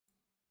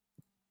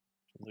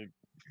Like,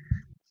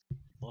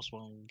 lost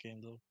one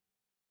game though.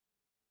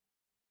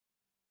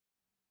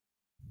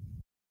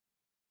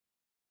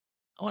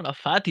 I want a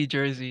Fatty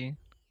jersey.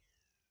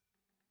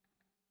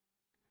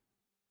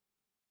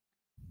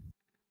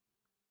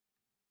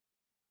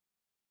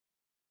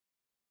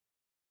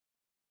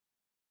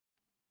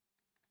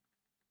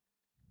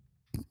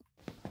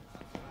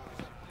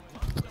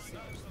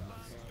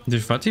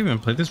 Did Fatih even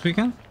play this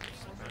weekend?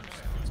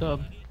 So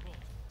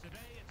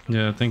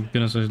Yeah, thank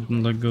goodness I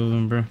didn't let go of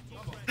him, bro.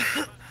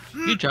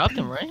 you dropped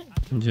him, right?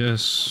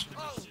 Yes.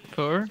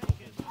 For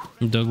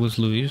Douglas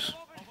Luiz.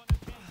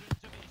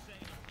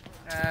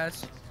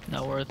 Ass.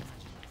 not worth.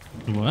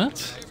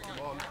 What?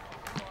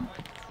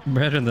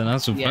 Better than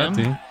Ansu Yeah.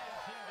 Fati.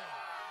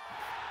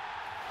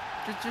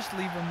 Just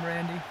leave him,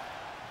 Randy.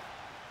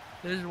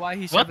 This is why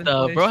he's What seventh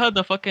the place. bro had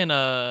the fucking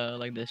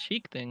like the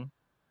chic thing.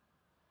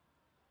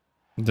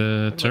 The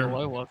Look like a turn.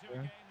 White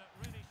Walker.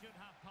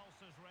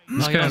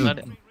 This Oh, you guy's don't got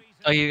it.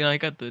 Oh, you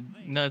got the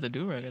the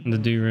do-rag. the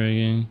do-rag.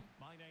 Yeah.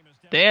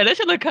 Damn, that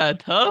should look kind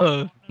of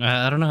tough.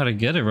 I don't know how to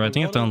get it, bro. I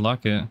think I have to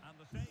unlock it.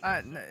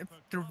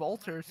 Through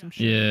Volta or some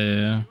shit.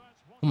 Yeah.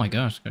 Oh my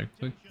gosh, got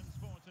quick.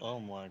 Oh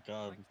my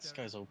god, this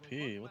guy's OP.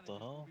 What the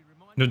hell?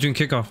 No, doing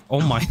kickoff. Oh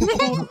my.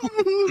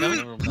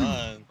 Never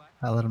mind.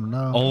 I let him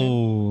know.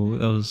 Oh,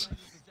 that was.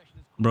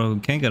 Bro,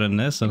 can't get a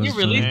nest on Can his you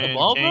release team. the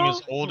ball, King bro?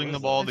 is holding the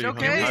ball It's the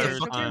okay. entire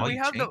It's okay. time. We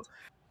have the. Whoa!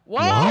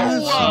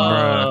 What? Whoa!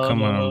 Bro,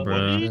 come on, What bro.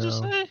 did you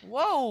just say?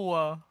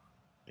 Whoa!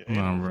 You Come ate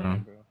on, him, bro.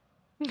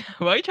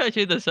 bro. Why you trying to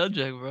change the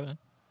subject, bro?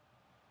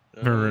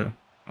 For real.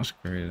 That's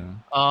crazy.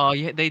 Oh,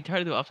 yeah, they tried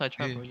to do offside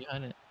trap, bro. You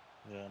had it.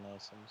 Yeah, no,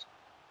 someone's...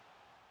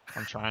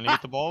 I'm trying to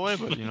get the ball away,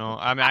 but you know,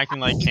 I'm acting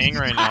like King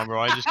right now,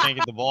 bro. I just can't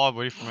get the ball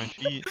away from my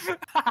feet.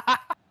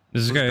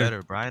 This Who's guy.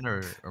 better, Brian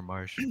or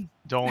Marsh?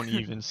 Don't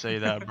even say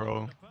that,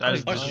 bro. That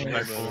is Oh,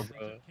 disrespectful.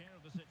 bro.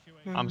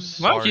 I'm Mark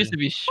sorry. used to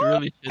be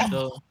really shit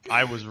though.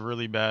 I was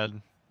really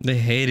bad. They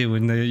hate it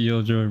when they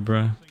yell joy,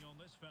 bro.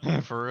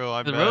 For real,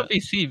 I The bet. road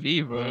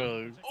BCV, bro.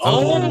 Bro.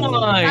 Oh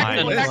my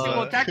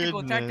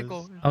Tactical, goodness.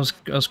 tactical. I was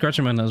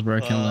scratching my nose, bro.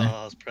 I can't lie.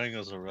 I was praying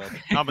as a rep.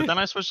 No, but then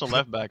I switched to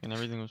left back and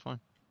everything was fine.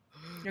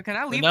 Yo, can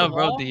I But leave now, the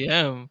bro, wall?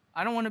 DM.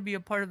 I don't want to be a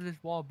part of this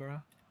wall, bro.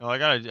 No, I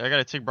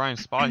gotta take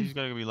Brian's spot. He's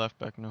gotta be left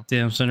back now.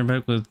 Damn, center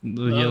back with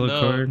the yellow no.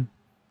 card.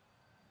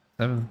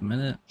 7th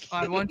minute.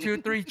 All right, 1,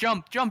 2, 3,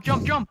 jump, jump,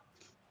 jump, jump.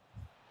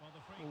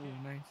 Oh,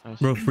 nice. Nice.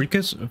 Bro, free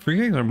kicks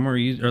are more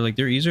easy, or like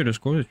they're easier to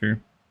score this year.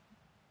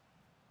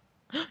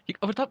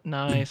 Over top,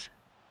 nice.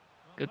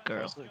 Good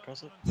girl.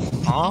 Cross it.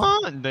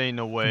 Huh? They ain't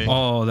no way.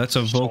 Oh, that's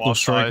a So vocal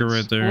striker offsides.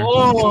 right there.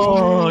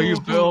 Whoa, you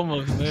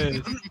almost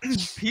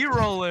missed.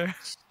 P-roller.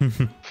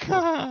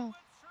 I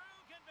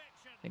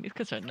think these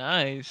kids are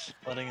nice.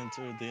 Flooding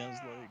into DM's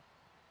like...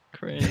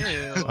 Cringe.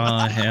 Oh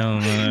hell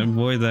no!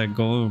 Avoid that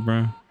goal,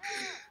 bro.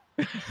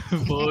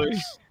 Boy.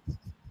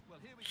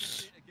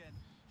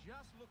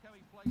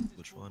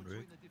 Which one,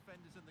 Rick?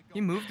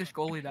 He moved this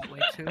goalie that way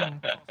too.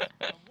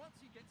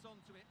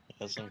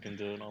 That's someone can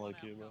do it, not like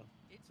you, bro.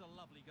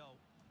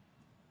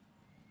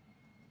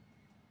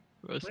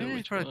 Bro, What are you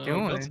which trying to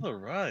one? do? That's the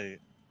right.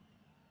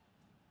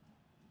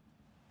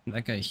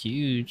 That guy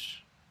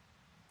huge.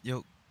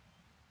 Yo,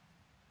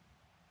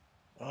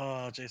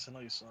 Oh, Jason,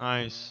 you saw.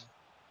 Nice.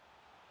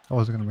 I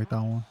wasn't gonna make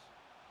that one.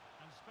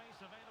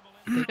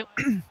 Take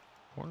it.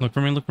 Look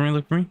for me! Look for me!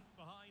 Look for me!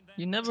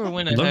 You never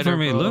win a Look header, for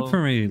me! bro. Look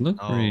for me! Look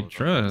for me! Oh,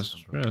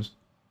 Trust! bro. Trust!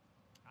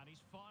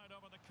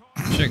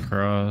 Shit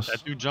cross.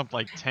 That dude jumped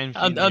like 10 feet.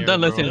 I'm in the done air,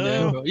 listening bro. to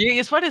him, bro.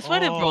 Yeah, sweat it,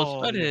 bro.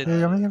 Sweat it. Yeah,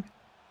 yeah, yeah.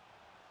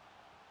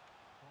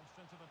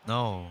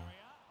 no.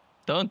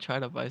 Don't try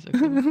to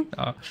bicycle.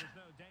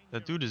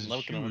 That dude is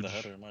Looking over the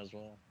huge. header, might as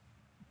well.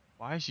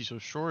 Why is he so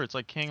short? It's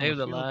like King Save on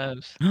the the field.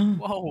 lives.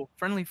 Whoa,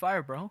 friendly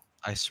fire, bro.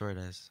 I swear it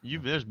is.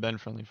 There's been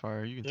friendly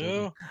fire. You can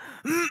take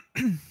Yeah.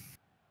 it.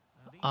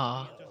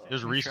 Ah,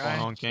 There's We respawn tried.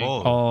 on King.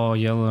 Whoa. Oh,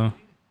 yellow.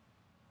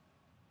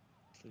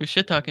 you're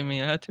shit talking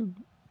me. I had to.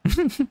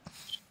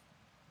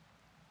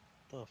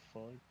 The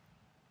fuck?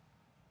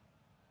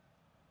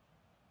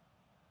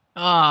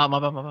 Ah, my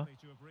bad, my bad.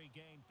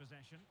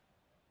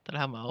 Thought I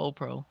had my old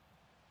pro.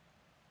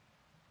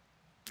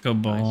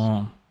 Good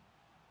ball.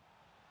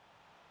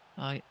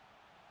 I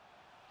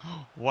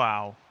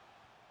Wow.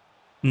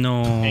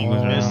 No. King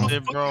bro. missed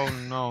it, bro.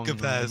 No. Good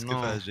no, pass, no. good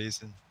pass,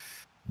 Jason.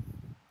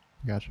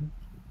 Got you.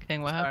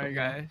 King, what Sorry, happened?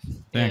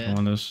 guys. Thank Yeah.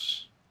 on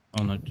this.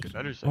 Oh no. You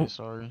better say Oh,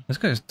 sorry. this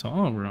guy's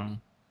tall, bro.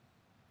 I'm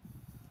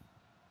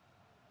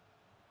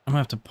gonna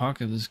have to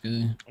pocket this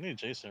guy. I need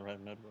Jason right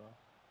mid, bro.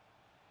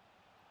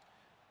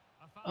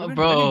 Oh, We've been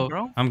bro. winning,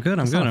 bro. I'm good.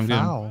 I'm That's good. not a I'm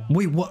foul. good.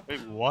 Wait, what?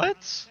 Wait, what?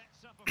 Jason,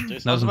 I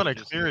was Doesn't- about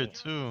to clear it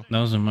too. That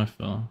wasn't my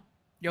fault.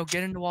 Yo,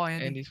 get in the wall,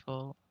 Andy. Andy's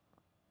fault.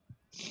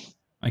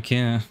 I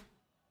can't.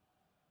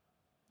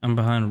 I'm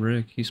behind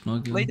Rick. He's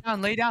smoking. Lay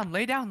down, lay down,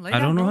 lay down, lay I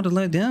down. don't know how bro. to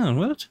lay down.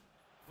 What?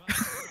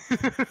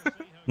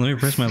 Let me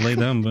press my lay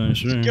down button.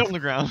 Sure. Get on the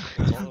ground.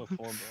 It's all the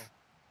form,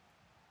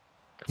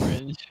 bro.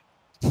 Cringe.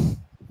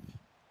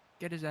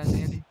 Get his ass,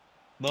 Andy.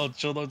 No,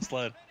 chill, don't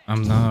slide.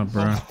 I'm not,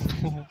 bro.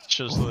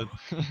 Just lit.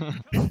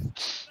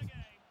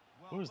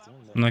 Who's doing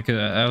that? I'm like,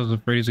 I was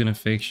afraid he's gonna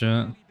fake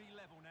shot.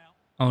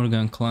 I would have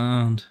gotten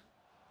clowned.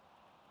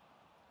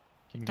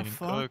 King The getting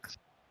fuck? cooked.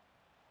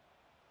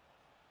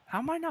 How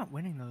am I not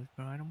winning those,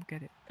 bro? I don't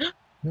get it.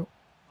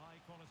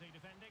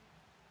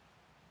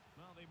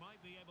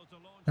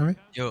 Henry?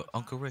 Yo,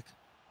 Uncle Rick.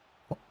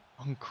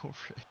 Uncle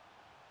Rick.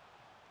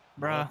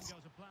 Bruh.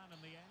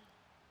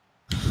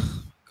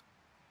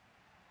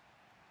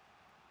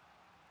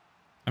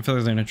 I feel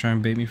like they're gonna try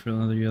and bait me for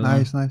another yellow.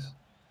 Nice, nice.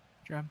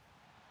 Jam.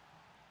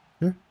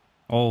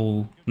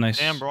 Oh, nice.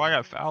 Damn, bro, I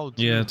got fouled.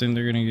 Too. Yeah, I think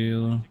they're gonna get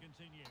yellow.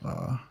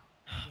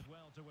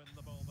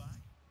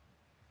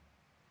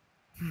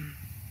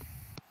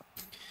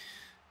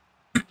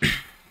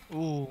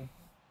 Ooh.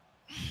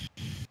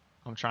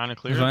 I'm trying to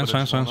clear It's it, fine, but it's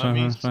fine, it's fine,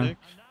 it's fine, sick.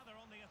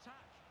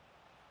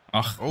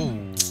 Oh,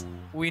 Oh.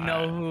 We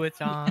know who it's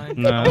on.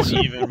 no, that's,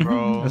 Even,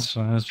 bro. that's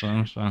fine, that's fine,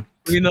 that's fine.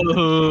 We know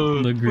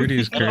who. The greedy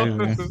is crazy.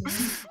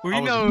 We I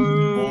was know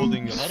who.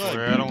 holding How do I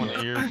square. do I don't want to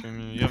that? hear from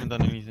you. You haven't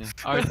done anything.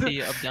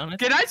 RT up down.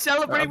 Can I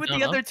celebrate Up, with down,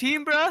 the up? other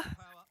team, bruh?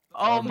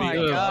 Oh RB my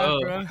up,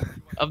 god, bro. bro.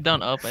 Up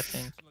down up. I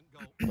think.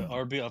 Wait,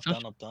 RB up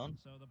down up down.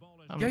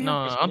 Yeah, yeah. No,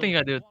 I don't think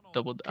I do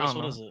double. I Chris, don't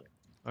what know. is it?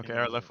 Okay,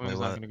 our left wing's Wait,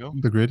 not what? gonna go.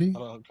 The gritty? I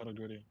don't kind of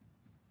greedy.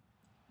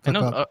 I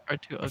know Click up. R2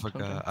 I up. forgot.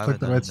 something. I Click haven't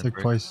the done right it in a stick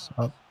break. twice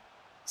up.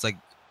 It's like,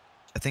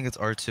 I think it's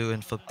R2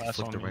 and flip That's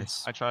the on me. right.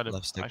 I tried to.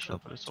 Left stick I should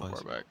up put it so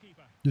twice. far back.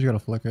 You just gotta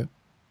flick it.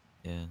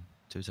 Yeah,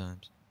 2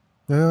 times.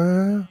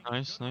 Yeah.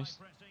 Nice, nice.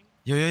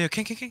 Yo,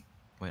 King.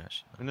 Wait,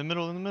 actually. In the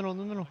middle, in the middle, in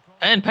the middle.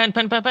 Pen. Pen.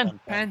 I'm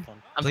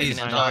Please,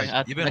 taking it. Josh,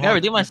 Sorry. you've been I gotta home-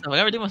 redeem myself. I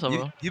gotta redeem myself,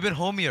 bro. You've been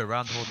homie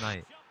around the whole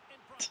night.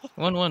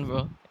 1-1,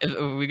 bro.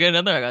 If we get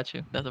another, I got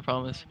you. That's a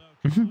promise.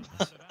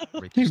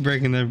 Break He's your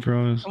breaking that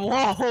promise.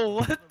 Whoa,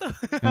 what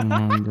the? Come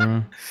on,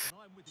 bro.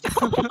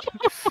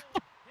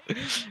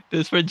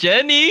 This for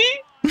Jenny.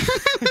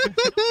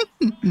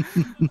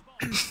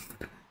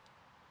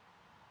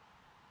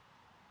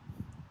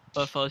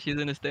 Oh, she's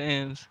in the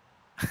stands.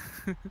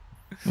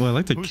 Well, I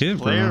like the Whose kid,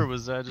 player bro.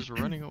 was that just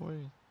running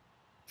away?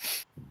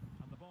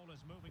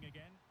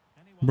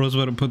 Bro's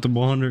about to put the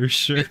ball under his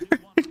shirt.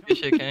 Good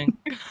shit, Kang.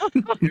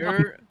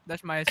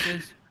 That's my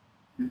assist.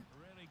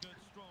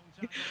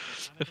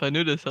 If I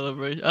knew the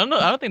celebration, I don't know.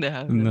 I don't think they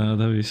have it. No,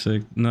 that'd be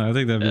sick. No, I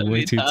think that'd be That'd way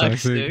be too toxic.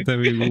 toxic.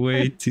 That'd be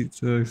way too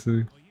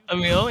toxic. I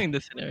mean, only in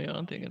this scenario. I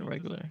don't think in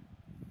regular.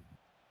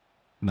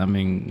 I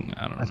mean,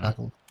 I I don't know.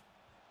 tackled.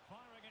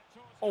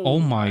 Oh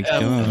my Yeah.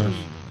 gosh.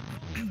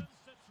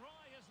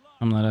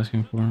 I'm not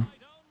asking for him.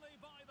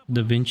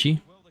 Da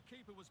Vinci. Well, the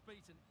keeper was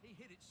beaten. He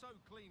hit it so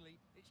cleanly,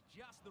 it's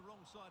just the wrong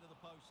side of the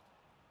post.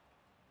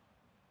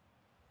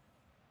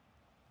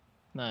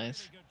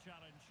 Nice.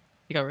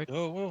 You got Rick.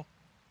 Whoa.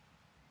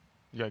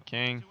 You got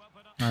King.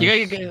 Nice.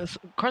 You got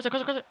cross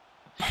it.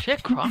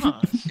 Shit, cross.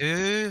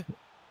 Yeah.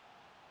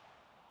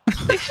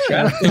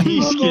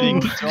 He's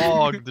getting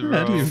dogged,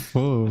 How do you bro.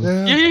 fall?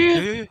 Yeah, Yeah.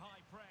 yeah, yeah.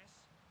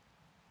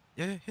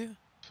 Yeah. He's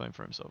playing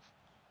for himself.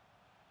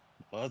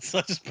 What?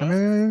 I just Come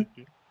passed.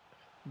 here.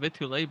 A bit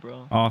too late,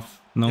 bro.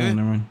 Off. No, Yeah.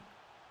 never mind.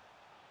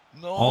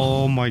 No.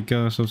 Oh my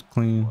gosh, that was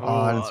clean. Oh,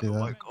 I didn't see Oh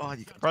my that. god,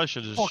 you gotta Probably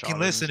should just fucking shot it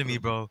listen to instead me,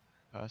 of bro.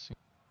 Passing.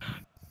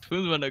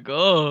 Who's gonna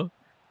go?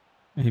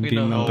 He We beat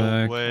know. my No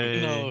back. way.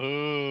 You know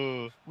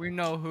who? We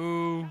know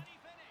who.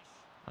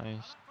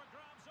 Nice.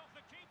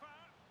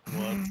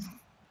 What?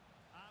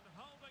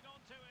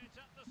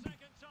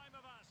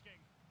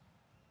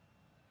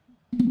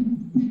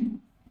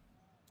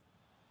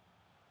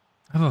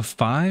 I have a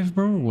 5,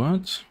 bro?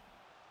 What?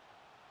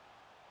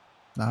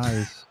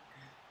 Nice.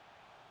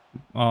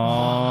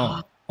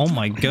 Oh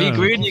my god. Be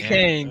greedy, Yeah.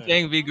 Kang.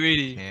 Kang, be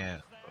greedy. Yeah.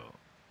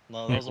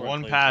 No, Nick, those were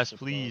one plays, pass, just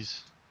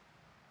please.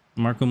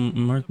 Mark's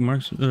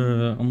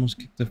almost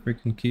kicked the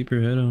freaking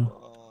keeper head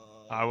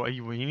off.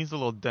 He needs a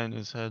little dent in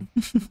his head.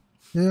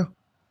 Yeah.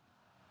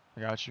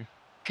 I got you.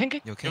 Kang. Yo,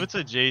 Give King. it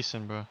to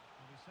Jason, bro.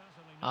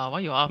 Why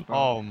you off, bro?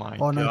 Oh my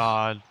Oh, nice.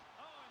 god.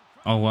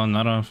 Oh well,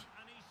 not off.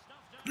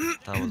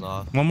 That was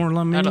off. One more,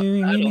 let me. I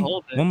don't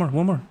hold it. One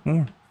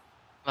more.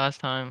 Last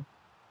time.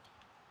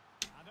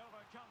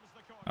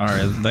 All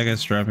right, that guy's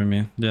strapping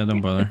me. Yeah,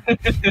 don't bother.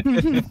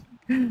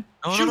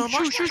 No,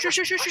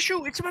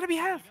 Shoot. It's about to be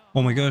half.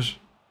 Oh my gosh.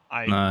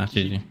 I Nah,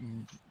 GG.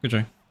 Good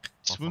try.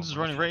 Spoons is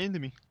running right into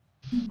me.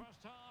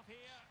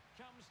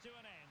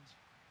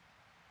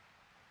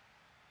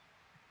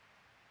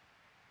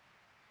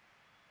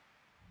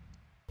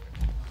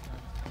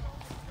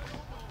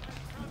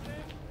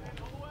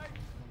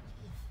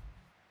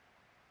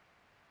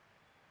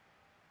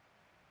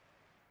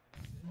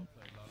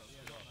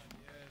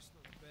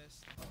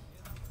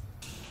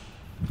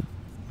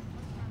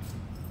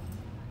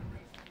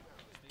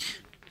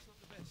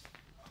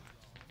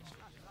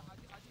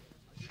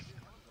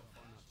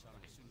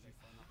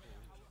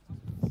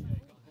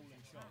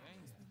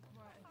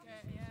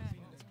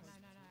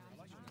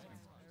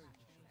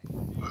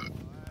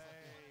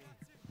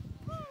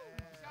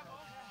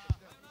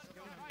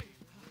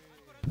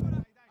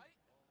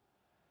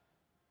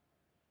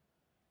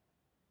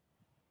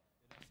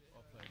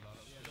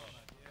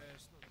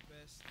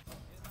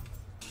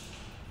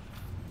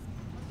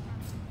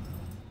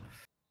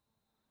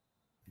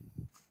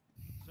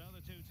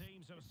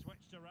 teams have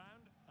switched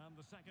around, and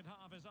the second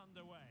half is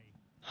underway.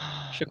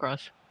 Shit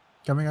cross.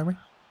 Got me.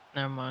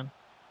 Never mind.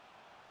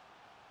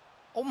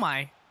 Oh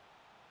my.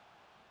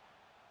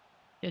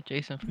 Yeah,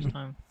 Jason first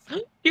time.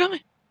 You got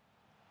me.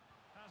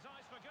 Has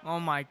eyes for goal. Oh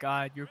my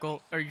god, your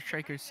goal or your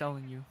striker's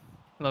selling you.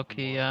 Low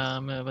key, but I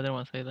didn't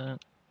want to say that. Well,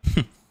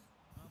 they are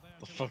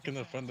The good fucking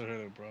defense. defender hit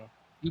it, bro.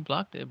 You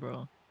blocked it, bro.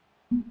 Well,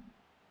 good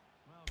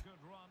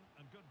run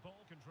and good ball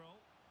control.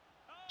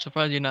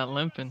 Surprised you're not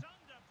limping.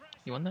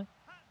 You won that?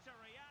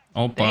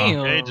 Opa. Damn.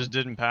 Okay, just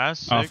didn't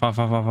pass. Off, Sick. off.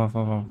 Flag raised.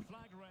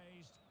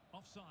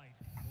 Offside.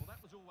 Well,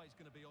 that was always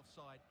going to be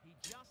offside. He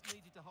just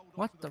needed to hold on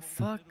What to the the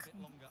ball a fuck? little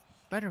bit longer.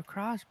 Better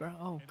cross, bro.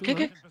 Oh, Kick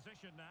good. it.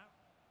 Position now.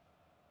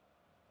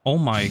 Oh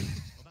my.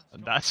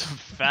 Well, That's a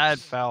fat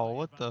foul.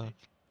 What the?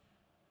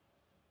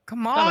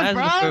 Come Stop on, asking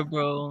bro. for it,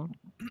 bro.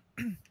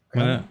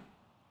 Man,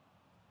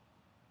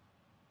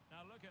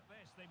 Now look at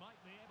this. They might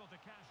be able to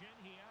cash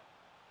in here.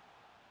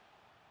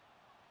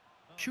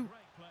 Oh, Shoot. great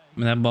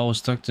play. that ball was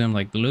stuck to him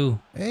like glue.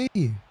 Hey.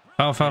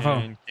 Foul.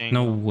 Man, King.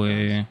 No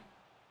way.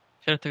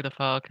 Should have took the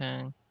foul,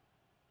 Kang.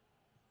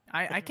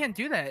 I can't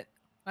do that.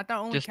 I thought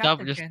only Just stop.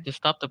 captain Just can. just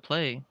stop the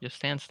play. Just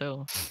stand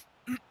still.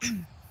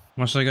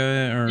 What's that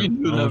guy? Or You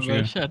knew that, bro.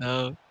 OG? Shut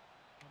up.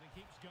 But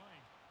he keeps going.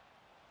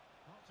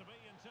 Not to be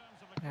in terms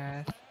of the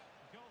Yeah. goal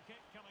kick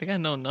coming. They got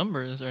no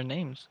numbers or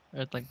names.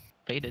 Or it's like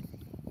faded.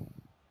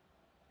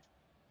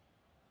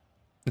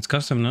 It's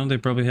custom now. They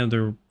probably have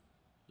their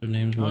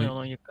names. I don't Right?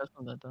 know you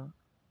custom that though.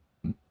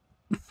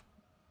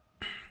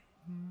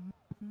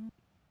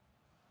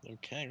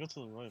 Okay, go to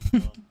the right, bro.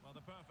 Well,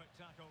 the perfect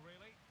tackle,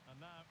 really. And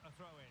now a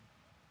throw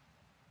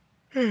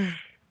in.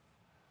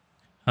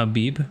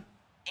 Habib.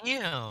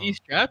 Damn. He's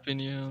trapping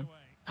you. Away.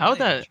 How Not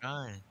even that?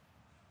 trying.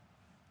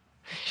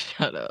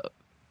 Shut up.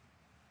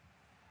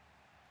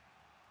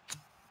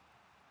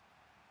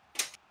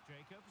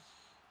 Jacobs.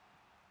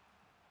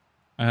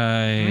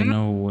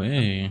 No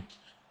way.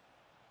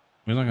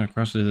 We're not gonna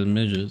cross it to the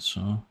midgets,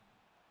 so.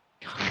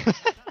 Attack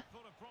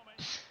full of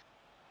promise.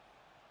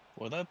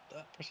 Well, that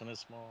person is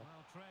small.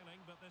 Well, trailing,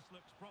 but this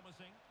looks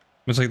promising.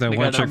 It's like that They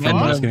one got chick a from man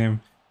last them.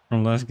 game.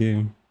 From last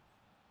game.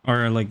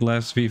 Or like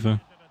last FIFA.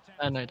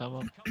 I know you're talking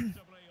about.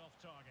 Comfortably off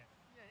target.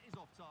 Yeah, it is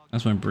off target.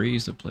 That's my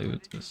breeze to play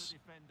with this.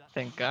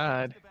 Thank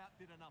God. Just about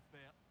did enough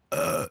there.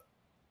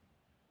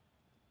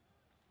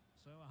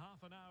 So a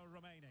half an hour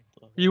remaining.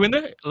 You in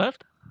there?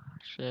 Left?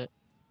 Shit.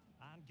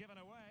 And given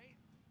away.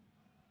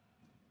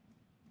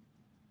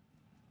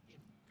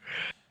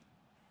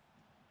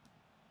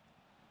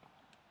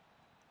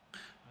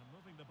 And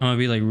moving the I'm gonna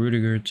be like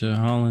Rudiger to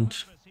Holland.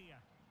 ball here.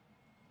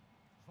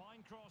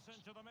 Fine cross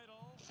into the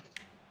middle. It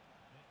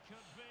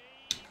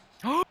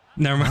could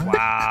be. Never mind.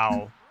 Wow.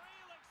 Real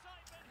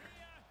excitement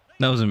here.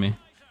 That wasn't me.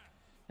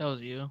 That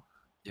was you.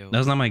 Yo. That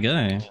was not my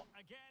guy. Again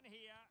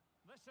here.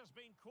 This has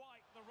been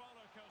quite the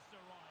roller coaster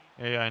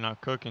ride. AI not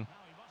cooking. Now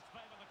he must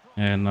favour the cross.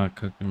 Yeah, not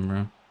cooking,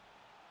 bro.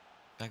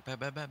 Back.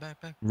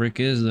 Rick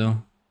is though.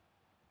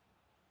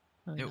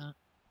 Oh, Yo. yeah.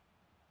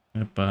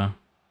 Yep. He's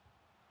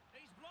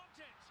blocked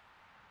it.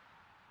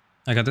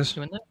 I got this.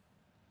 You in there?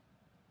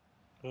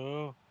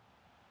 Oh,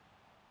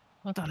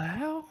 What the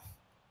hell?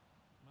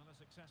 Well, a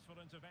successful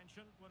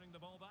intervention, winning the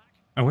ball back.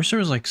 I wish there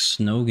was like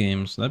snow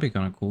games. That'd be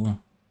kind of cool. Now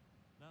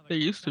There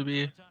used to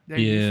be. There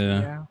you see,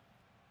 Yeah.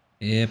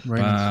 Yep.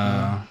 Rain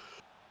and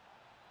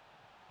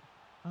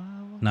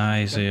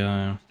Nice.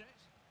 Yeah.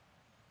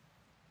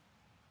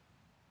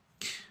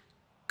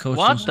 Coach,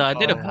 What don't, the? I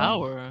did a Oh.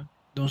 power.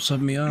 don't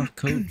sub me off,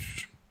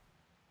 coach.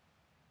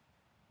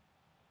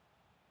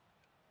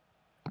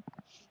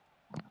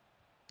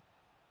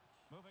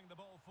 Moving the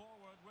ball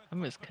forward with I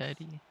miss purpose,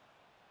 Caddy.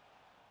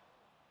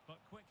 but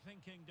quick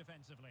thinking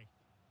defensively.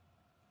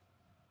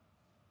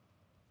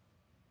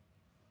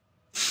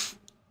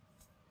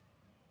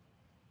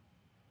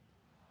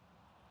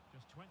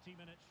 Just 20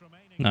 minutes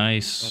remaining.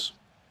 Nice.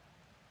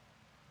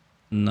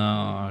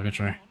 No, good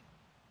try.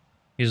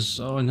 He's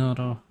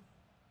no.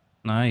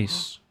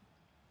 Nice.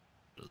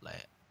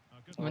 Lat.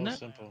 A good You in ball there?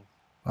 simple.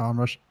 I'm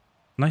rush.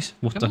 Nice.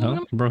 What the Come on,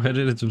 hell? come Bro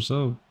headed it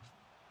himself.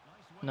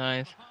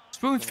 Nice.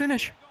 Spoons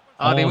finish.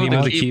 Oh, they he moved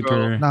moved the the keeper.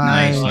 keeper.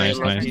 Nice. Nice, Nice.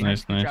 nice,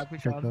 nice, Good nice. job,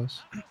 good Check job.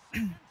 those.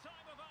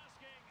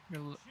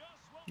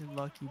 You're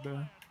lucky, bro.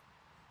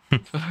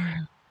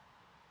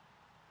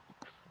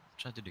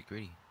 Trying to do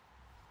gritty.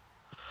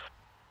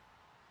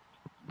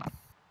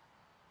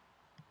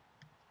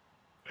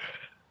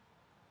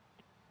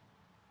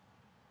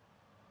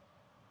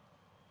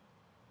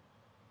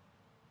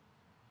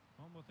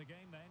 On with the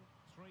game then.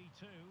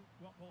 3-2.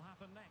 What will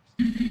happen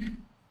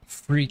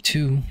next?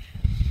 3-2.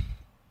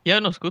 Yeah,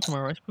 no school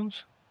tomorrow, right, Spoons?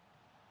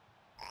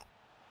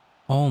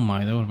 Oh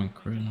my, that would have been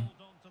crazy. Hold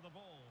on to the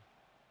ball.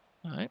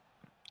 Alright.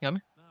 Got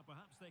me? Now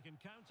perhaps they can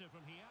counter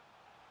from here.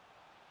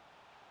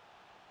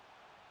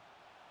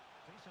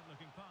 Decent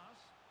looking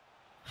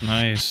pass.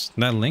 Nice.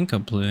 That link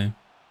up play.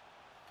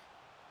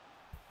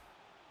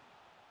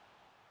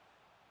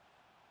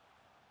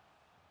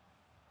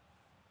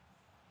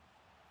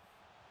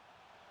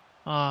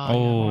 Oh,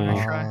 Oh. yeah,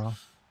 nice try. That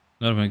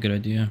would have been a good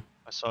idea.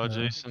 I saw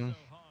Jason.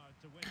 So hard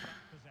to win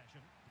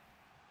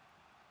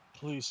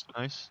Please.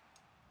 Nice.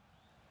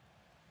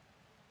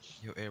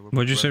 Yo, hey,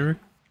 What'd you say, Rick?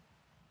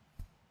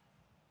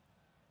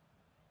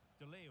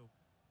 DeLeo.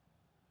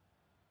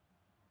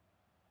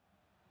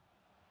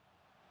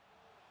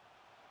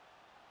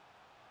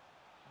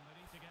 And they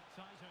need to get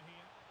tighter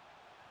here.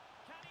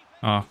 Can he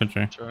finish? Oh, good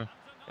try. Sure.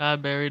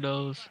 God, bury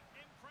those.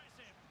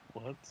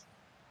 Impressive.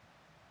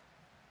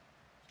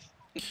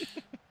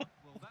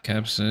 What?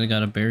 Cap said,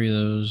 gotta bury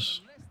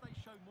those.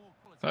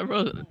 My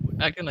bro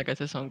acting like I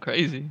said something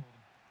crazy.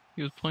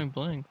 He was point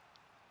blank.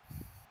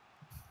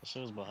 That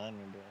shit was behind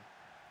me, bro.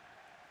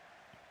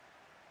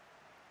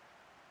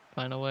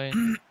 Find a way.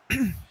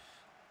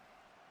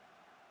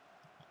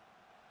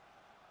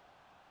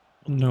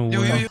 No Yo,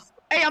 way. yo, yo.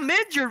 Hey, I'm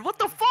injured. What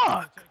the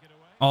fuck? Take it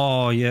away.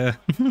 Oh, yeah.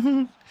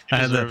 You I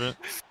had deserve that. it.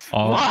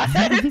 Oh.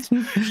 What?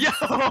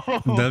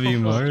 Yo. W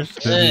Mars.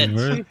 W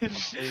Mars.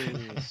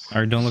 Jeez.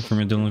 Alright, don't look for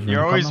me. Don't look for me.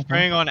 You're always Come on.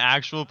 preying on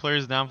actual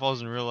players'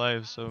 downfalls in real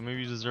life, so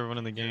maybe you deserve one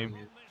in the game.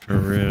 For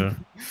real.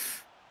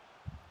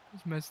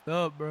 It's messed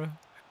up, bro.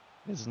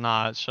 It's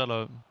not. Shut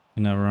up.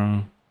 You're not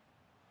wrong.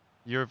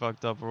 You're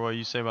fucked up for what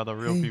you say about the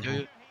real Hey.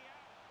 people.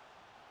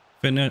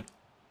 Fitnet.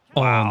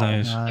 Oh, Wow.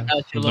 nice. I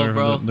got you, little They're,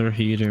 bro. they're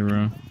heated,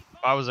 bro. If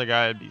I was a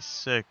guy, I'd be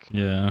sick.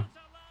 Yeah.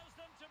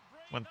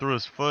 Went through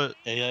his foot.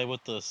 AI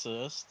with the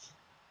assist.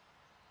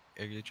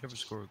 Hey, did you ever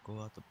score a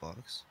goal out the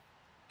box?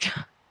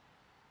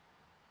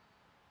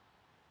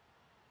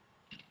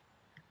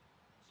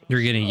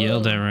 You're getting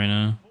yelled at right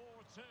now.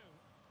 4-2.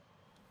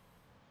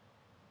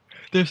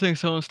 They're saying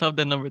someone stopped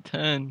at number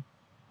 10.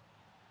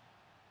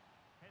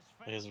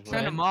 His Send Send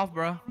right. him off,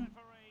 bro.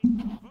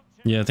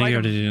 Yeah, I think Fight you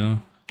him. already do.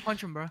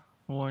 Punch him, bro.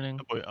 Warning.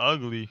 That boy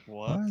ugly.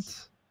 What?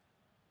 What?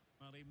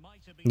 Well, he might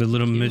have been The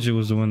little cute, midget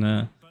was the one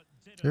that. but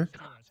didn't Sure.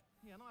 score it.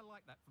 Yeah, and I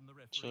like that from the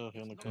referee. Chill,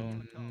 he on the It's not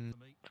even call. a card for me.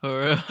 For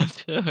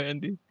real. Chill,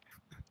 Andy.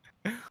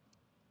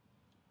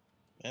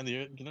 Andy,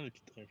 you're not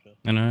okay.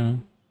 I know.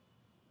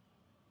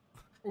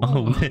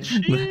 Oh, man.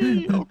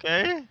 Gee,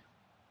 okay.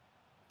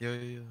 Yo,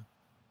 yo, yo.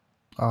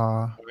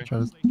 Try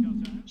to.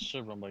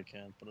 Should run by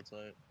camp, but it's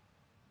alright. He's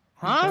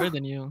Huh? better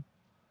than you.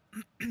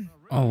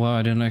 Oh, wow.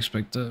 I didn't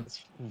expect that.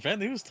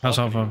 Randy was How's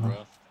talking to you, Alpha?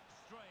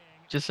 bro.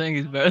 Just saying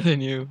he's better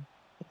than you.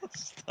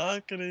 He's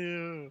talking to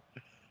you.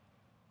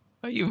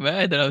 Why are you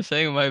mad that I'm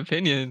saying my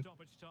opinion?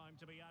 Stoppage time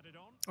to be added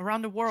on.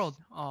 Around the world.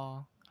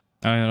 Oh.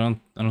 I don't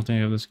think I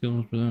have the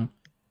skills for that.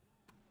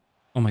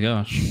 Oh my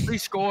gosh.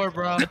 Please score,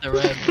 bro. Get the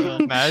red, bro.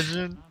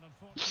 Imagine. And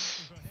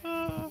unfortunately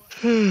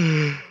for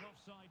him,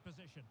 offside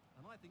position.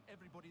 And I think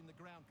everybody in the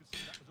ground could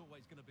see that was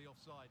always going to be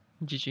offside.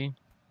 GG.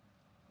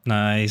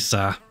 Nice.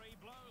 Referee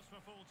blows for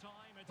full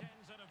time. It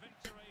ends in a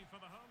victory for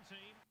the home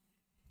team.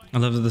 I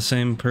love that the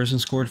same person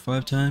scored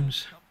 5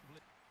 times.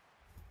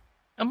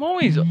 I'm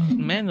always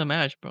man the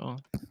match, bro.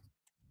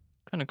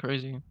 Kind of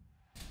crazy.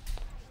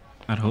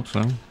 I'd hope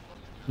so.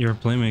 You're a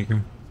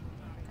playmaker.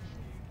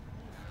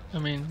 I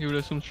mean, you would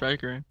assume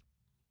striker.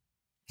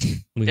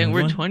 We Dang, have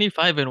we're one?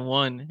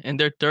 25-1, and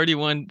they're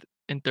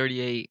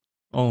 31-38.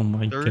 Oh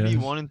my god.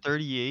 31 and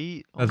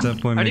 38. At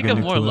that point, How do make you a get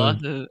new more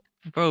club. losses?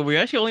 Bro, we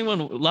actually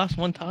only lost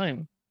one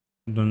time.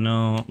 Don't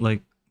know,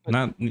 like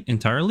not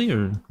entirely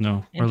or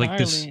no, or like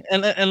this.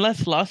 Entirely. And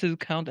unless losses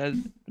count as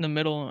the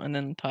middle and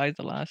then ties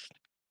the last.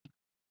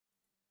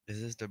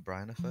 Is this the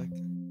Brian effect?